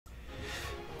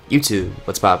YouTube,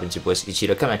 what's poppin'? It's your boy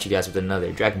SleezyCheeto coming at you guys with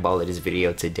another Dragon Ball Legends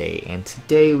video today. And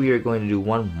today we are going to do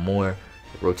one more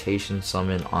rotation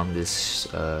summon on this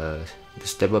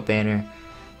step up banner,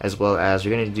 as well as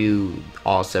we're going to do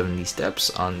all 70 steps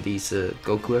on these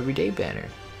Goku Everyday banner.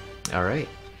 Alright,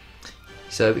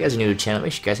 so if you guys are new to the channel,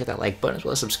 make sure you guys hit that like button as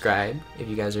well as subscribe. If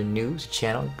you guys are new to the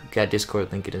channel, got Discord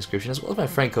link in the description, as well as my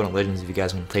friend code on Legends if you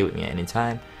guys want to play with me at any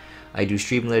time. I do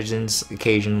stream Legends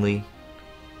occasionally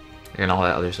and all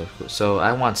that other stuff. So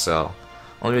I want Cell.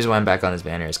 Only reason why I'm back on this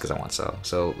banner is because I want Cell.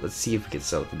 So let's see if we get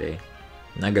Cell today.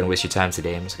 I'm not gonna waste your time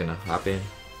today. I'm just gonna hop in.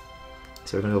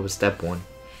 So we're gonna go with step 1.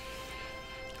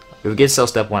 If we get Cell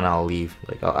step 1, I'll leave.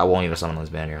 Like I won't even summon on this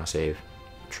banner. I'll save.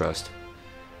 Trust.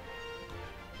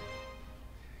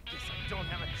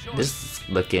 This is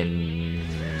looking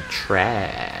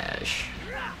trash.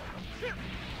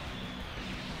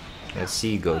 Let's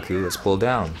see, Goku. Let's pull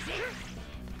down.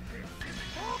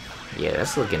 Yeah,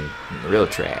 that's looking real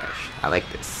trash. I like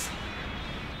this.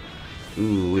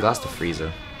 Ooh, we lost to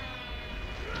Frieza.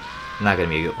 Not gonna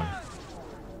be a good one.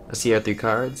 Let's see our 3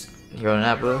 cards. Hero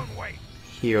Nappa,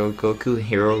 Hero Goku,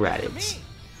 Hero Raditz,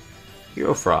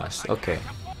 Hero Frost. Okay.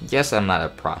 Guess I'm not a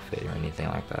prophet or anything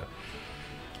like that.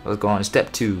 Let's go on to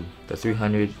step 2. The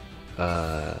 300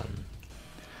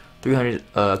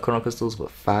 Chrono Crystals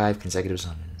with 5 consecutive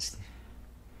summons.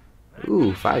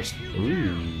 Ooh, 5.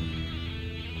 Ooh.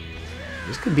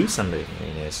 This could be somebody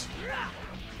in this.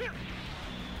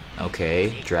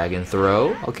 Okay, Dragon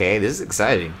Throw. Okay, this is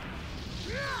exciting.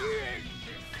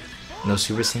 No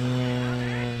Super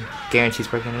Saiyan. Guaranteed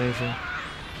Spark Animation.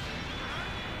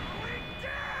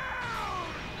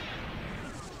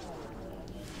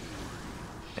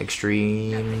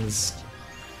 Extremes.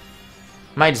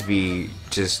 Might just be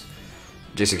just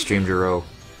Extreme Jiro.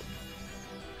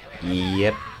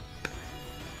 Yep.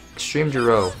 Extreme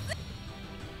Jiro.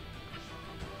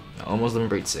 Almost limit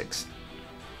break 6.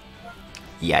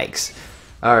 Yikes.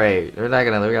 Alright, we're not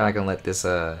gonna let this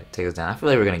take us down. I feel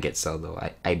like we're gonna get Cell though.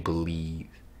 I believe.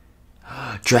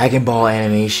 Dragon Ball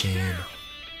animation.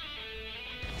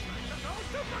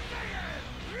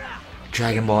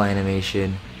 Dragon Ball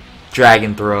animation.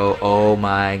 Dragon Throw. Oh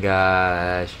my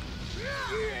gosh.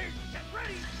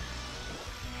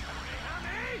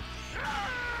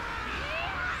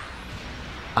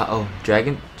 Uh-oh.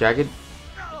 Dragon.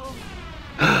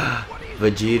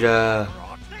 Vegeta.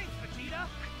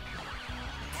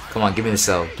 Come on, give me the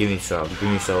Cell. Give me Cell. Give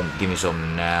me Cell. Give me Cell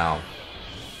now.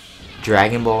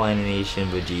 Dragon Ball animation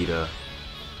Vegeta.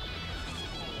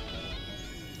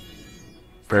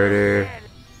 Birder.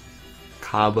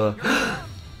 Kaba.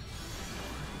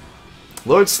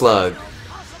 Lord Slug.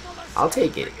 I'll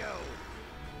take it.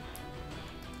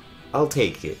 I'll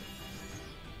take it.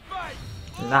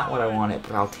 Not what I wanted,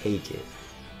 but I'll take it.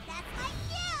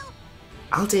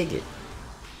 I'll take it.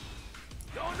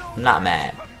 I'm not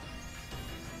mad.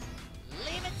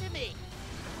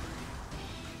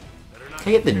 Can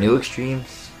I get the new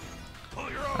extremes?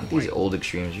 Not these old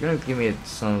extremes. You're gonna give me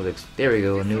some of the. There we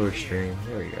go, a newer extreme.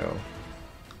 There we go.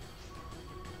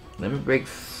 Let me break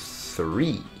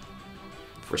 3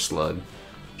 for Slug.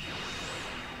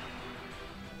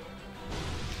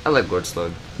 I like Lord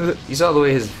Slug. You saw the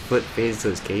way his foot fades to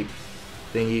his cape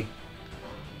thingy.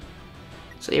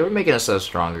 So yeah, we're making ourselves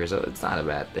stronger, so it's not a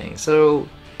bad thing. So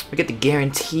we get the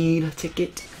guaranteed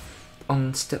ticket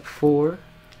on step 4.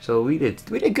 So we did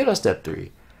good on step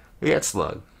 3. We got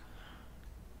Slug.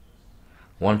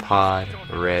 1 pod,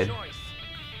 red.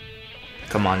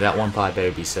 Come on, that 1 pod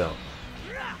better be Cell.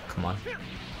 Come on.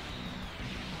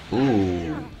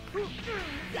 Ooh.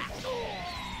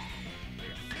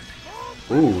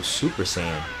 Ooh, Super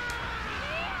Saiyan.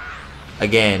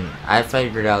 Again, I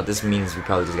figured out this means we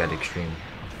probably just got extreme.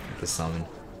 The summon.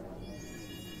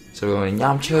 So we're going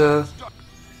Yamcha,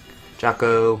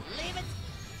 Jocko,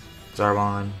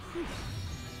 Zarbon,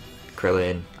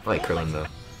 Krillin. I like Krillin though.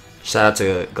 Shout out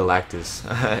to Galactus.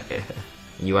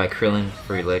 You like Krillin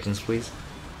for your Legends, please?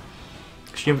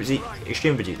 Extreme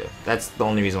Vegeta. That's the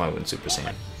only reason why I went Super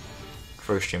Saiyan.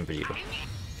 For Extreme Vegeta.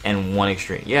 And 1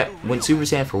 extreme. Yeah, went Super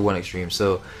Saiyan for 1 extreme.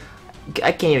 So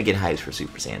I can't even get hypes for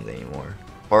Super Saiyans anymore.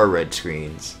 Or red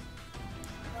screens.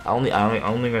 I'm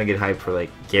only gonna get hyped for like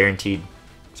guaranteed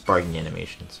sparking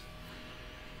animations.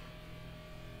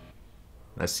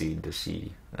 Let's see.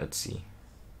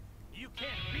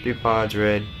 3 pods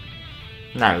red.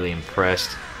 Not really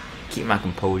impressed. Keep my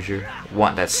composure.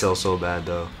 Want that Cell so bad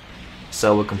though.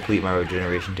 Cell will complete my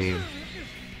regeneration team.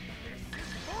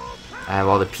 I have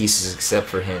all the pieces except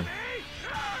for him.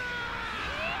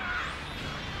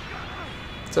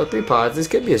 So 3 pods. This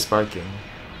could be a sparking.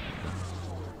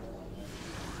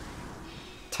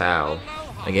 Tao.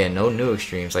 Again, no new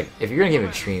extremes. Like, if you're gonna give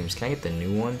extremes, can I get the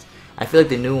new ones? I feel like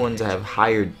the new ones have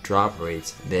higher drop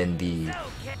rates than the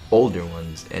older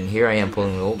ones, and here I am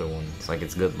pulling the older ones. Like,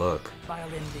 it's good luck.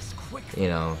 You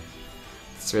know,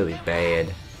 it's really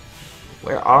bad.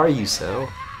 Where are you,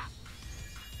 Cell?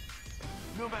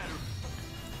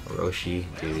 Roshi,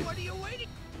 dude.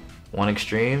 One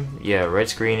extreme? Yeah, red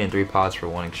screen and 3 pods for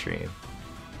 1 extreme.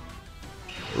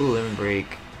 Ooh, lemon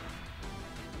break.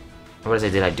 What did I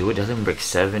say? Did I do it? Does lemon break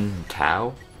 7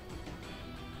 Tau?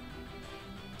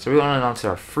 So we're going on to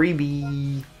our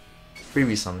freebie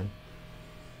summon.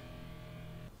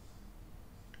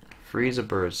 Freeze a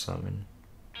bird summon.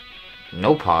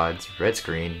 No pods, red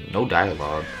screen, no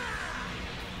dialogue.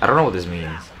 I don't know what this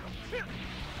means.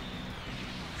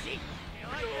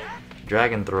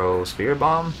 Dragon throw, spirit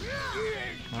bomb?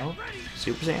 No?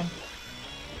 Super Saiyan?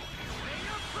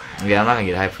 Yeah, I'm not gonna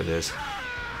get hyped for this.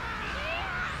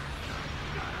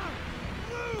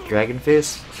 Dragon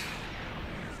fist?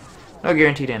 No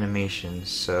guaranteed animations,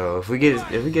 so if we get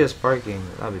a sparking,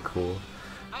 that'd be cool.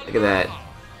 Look at that.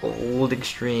 Old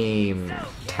extreme.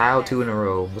 Tau 2 in a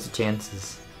row. What's the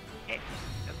chances?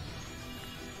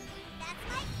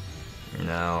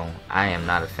 No, I am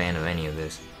not a fan of any of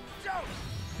this.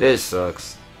 This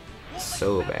sucks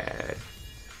so bad.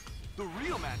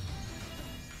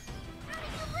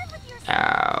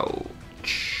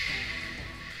 Ouch.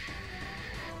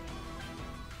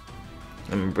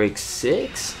 Let me break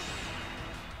 6.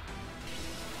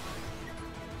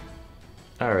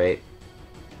 Alright.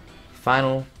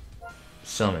 Final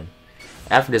summon.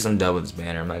 After this, I'm done with this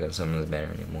banner. I'm not gonna summon this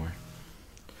banner anymore.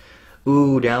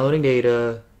 Ooh, downloading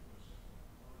data.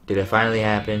 Did it finally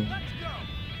happen?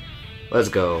 Let's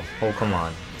go. Oh, come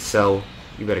on. So,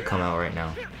 you better come out right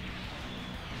now.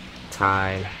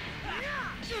 Tie.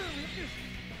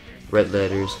 Red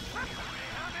letters.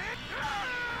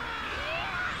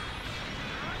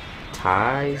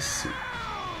 Ties.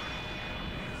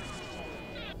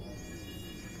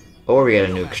 Or we got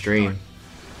a new extreme.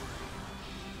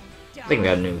 I think we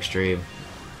got a new extreme.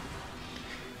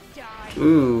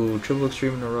 Ooh, triple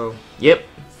extreme in a row. Yep.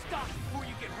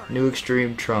 New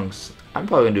extreme Trunks. I'm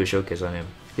probably gonna do a showcase on him.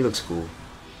 He looks cool.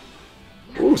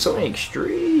 Ooh, so many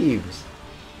extremes.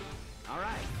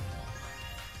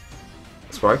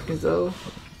 Sparking though.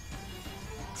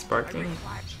 Sparking.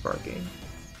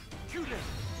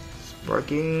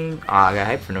 Ah, I got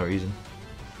hyped for no reason.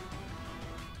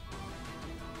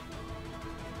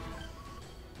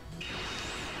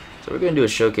 So we're gonna do a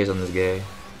showcase on this guy.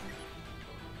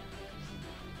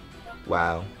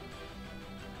 Wow.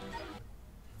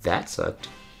 That sucked.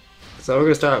 So we're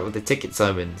gonna start with the ticket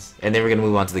summons, and then we're gonna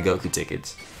move on to the Goku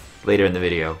tickets later in the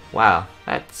video. Wow,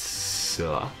 that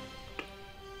sucked.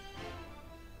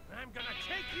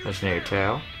 Legendary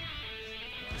Tau.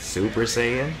 Super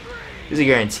Saiyan. Is he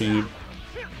guaranteed?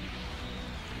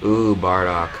 Ooh,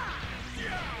 Bardock.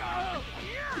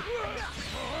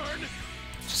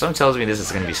 Something tells me this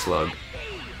is gonna be Slug.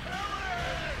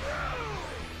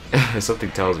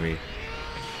 Something tells me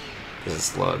this is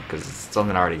Slug, because it's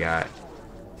something I already got.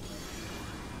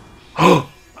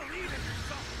 Oh!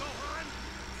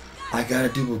 I got a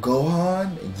dupe of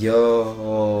Gohan?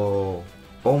 Yo!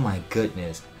 Oh my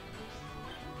goodness.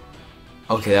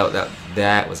 Okay,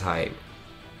 that was hype.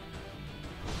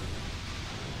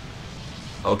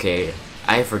 Okay,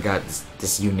 I forgot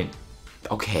this unit.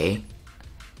 Okay.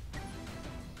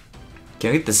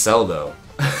 Can we get the cell though?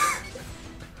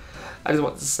 I just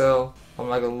want the cell. I'm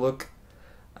not gonna look.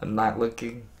 I'm not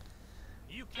looking.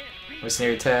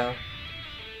 Mercenary Tau.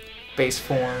 Base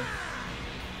form.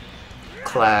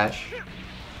 Clash.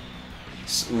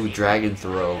 Ooh, Dragon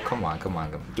Throw. Come on.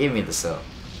 Give me the cell.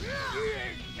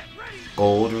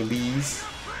 Gold release.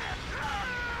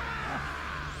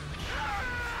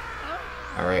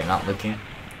 Alright, not looking.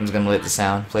 I'm just gonna let the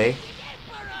sound play.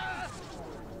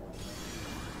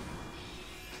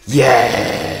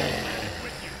 Yes!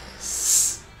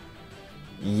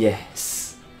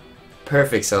 Yes!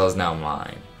 Perfect Cell is now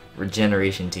mine.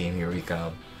 Regeneration team, here we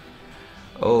come.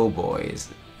 Oh boys,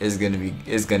 it's gonna be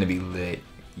lit.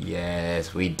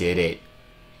 Yes, we did it.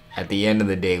 At the end of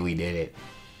the day, we did it.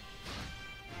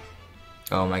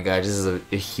 Oh my god, this is a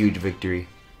huge victory.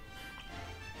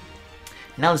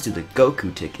 Now let's do the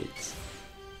Goku tickets.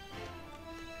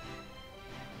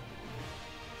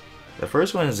 The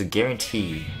first one is a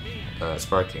guaranteed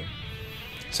sparking.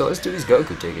 So let's do these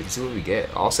Goku tickets and see what we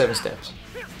get. All 7 steps.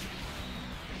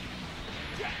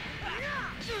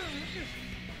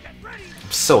 I'm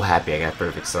so happy I got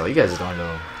perfect cell. You guys don't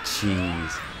know.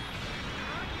 Jeez.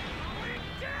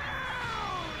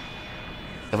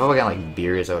 If I got like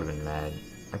Beerus, I would have been mad.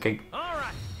 Okay.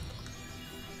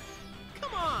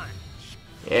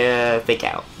 Yeah, fake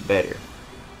out. Better.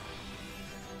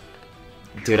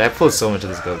 Dude, I pulled so much of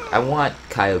this Goku. I want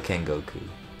Kaioken Goku.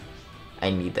 I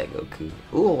need that Goku.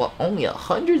 Ooh, only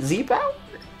 100 Z power?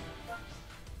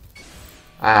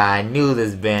 I knew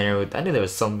this banner. I knew there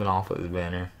was something off with this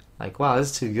banner. Like, wow,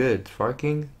 this is too good.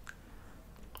 Farking?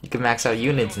 You can max out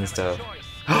units and stuff.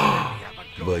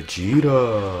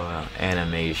 Vegeta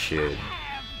animation.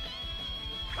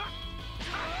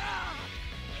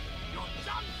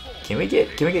 Can we get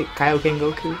Kaioken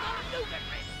Goku?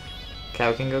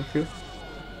 Kaioken Goku?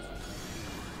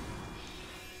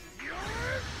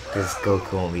 This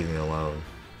Goku won't leave me alone.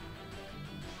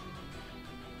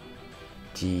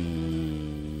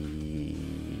 Jeez.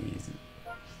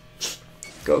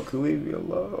 Goku, leave me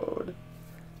alone.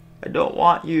 I don't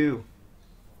want you.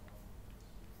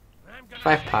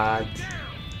 5 pods.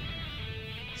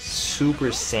 Super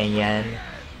Saiyan.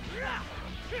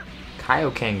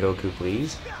 Kaioken Goku,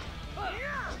 please.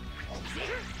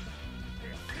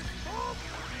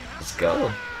 Let's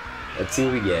go. Let's see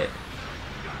what we get.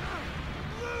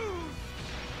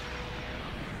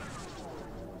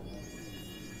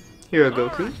 Hero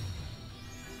Goku.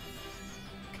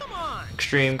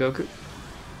 Extreme Goku.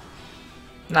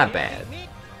 Not bad.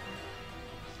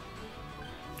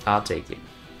 I'll take it.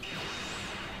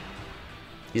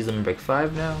 Use them in break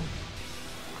 5 now.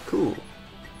 Cool.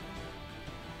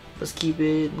 Let's keep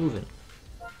it moving.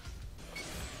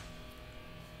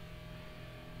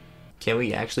 Can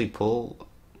we actually pull?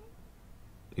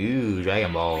 Ooh,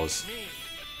 Dragon Balls.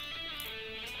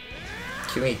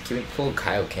 Can we pull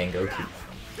Kaioken Goku?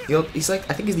 You know, he's like,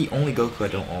 I think he's the only Goku I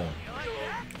don't own.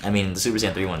 I mean, the Super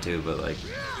Saiyan 3 one too, but like,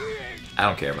 I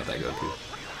don't care about that Goku.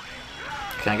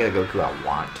 Can I get a Goku I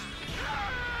want?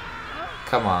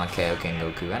 Come on, Kaioken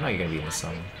Goku. I know you're gonna be in the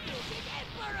summon.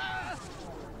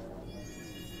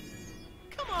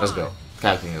 Let's go.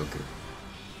 Kaioken Goku.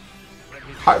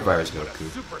 Heart Virus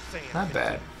Goku. Not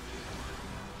bad.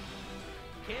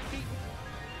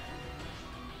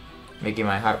 Making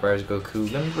my Heart Virus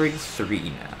Goku. Let me bring 3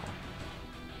 now.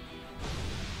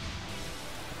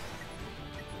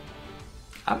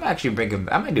 I'm actually bringing.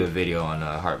 I might do a video on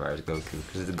Heart Virus Goku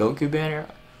because the Goku banner.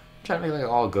 I'm trying to make like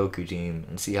all Goku team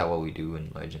and see how well we do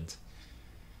in Legends.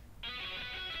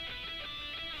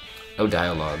 No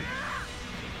dialogue.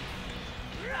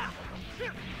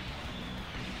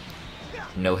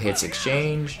 No hits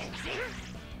exchanged.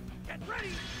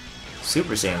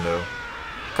 Super Saiyan though.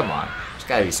 Come on, there's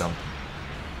gotta be something.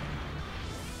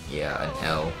 Yeah, an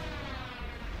L.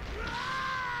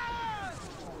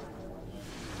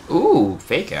 Ooh,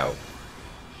 fake out.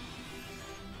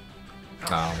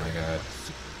 Oh my god.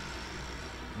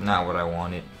 Not what I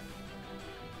wanted.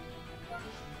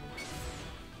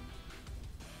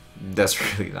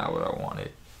 That's really not what I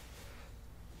wanted.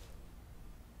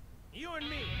 You and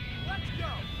me. Let's go.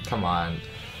 Come on.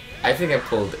 I think I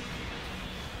pulled.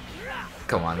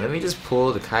 Come on, let me just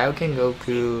pull the Kaioken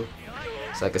Goku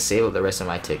so I can save up the rest of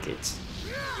my tickets.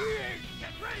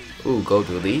 Ooh, gold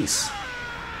release.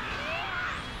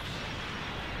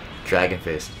 Dragon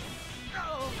Fist.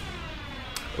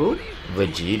 Ooh,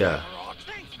 Vegeta.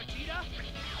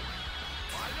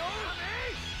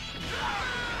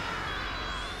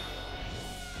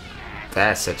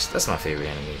 That's my favorite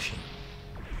animation.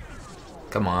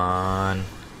 Come on.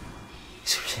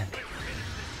 Super Saiyan.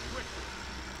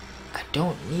 I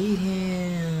don't need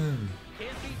him.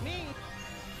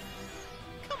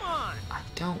 I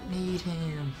don't need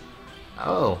him.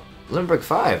 Oh, Limbrick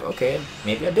 5. Okay,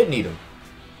 maybe I did need him.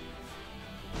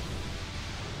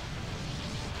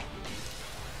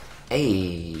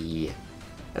 Hey,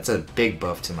 that's a big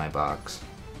buff to my box.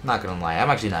 Not gonna lie, I'm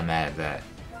actually not mad at that.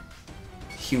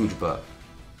 Huge buff.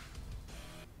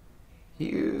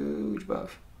 Huge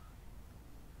buff.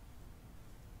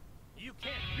 You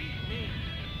can't beat me.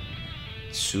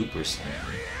 Super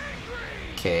Saiyan.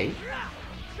 Okay.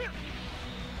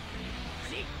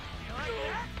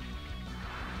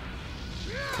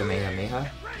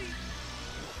 Kamehameha.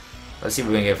 Let's see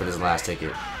what we can get for this last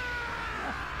ticket.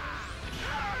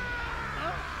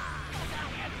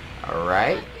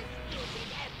 Alright.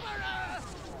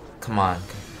 Come on.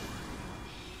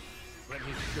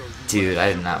 Dude,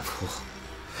 I did not pull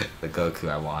the Goku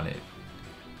I wanted.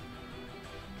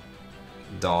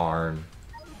 Darn.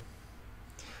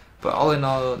 But all in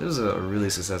all, this was a really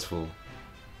successful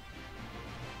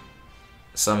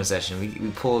summon session.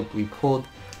 We pulled,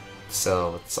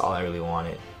 so that's all I really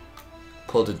wanted.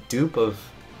 Pulled a dupe of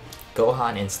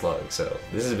Gohan and Slug, so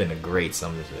this has been a great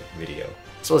summon video.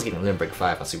 As well as getting Limbrick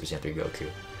 5 on Super Saiyan 3 Goku.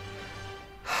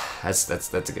 That's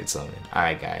a good summon.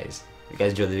 Alright guys, if you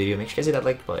guys enjoyed the video, make sure you guys hit that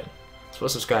like button. So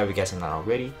subscribe if you guys have not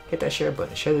already. Hit that share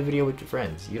button. Share the video with your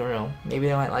friends. You don't know. Maybe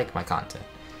they might like my content.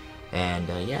 And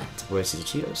yeah, it's your boy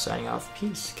SleezyCheeto signing off.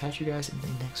 Peace. Catch you guys in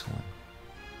the next one.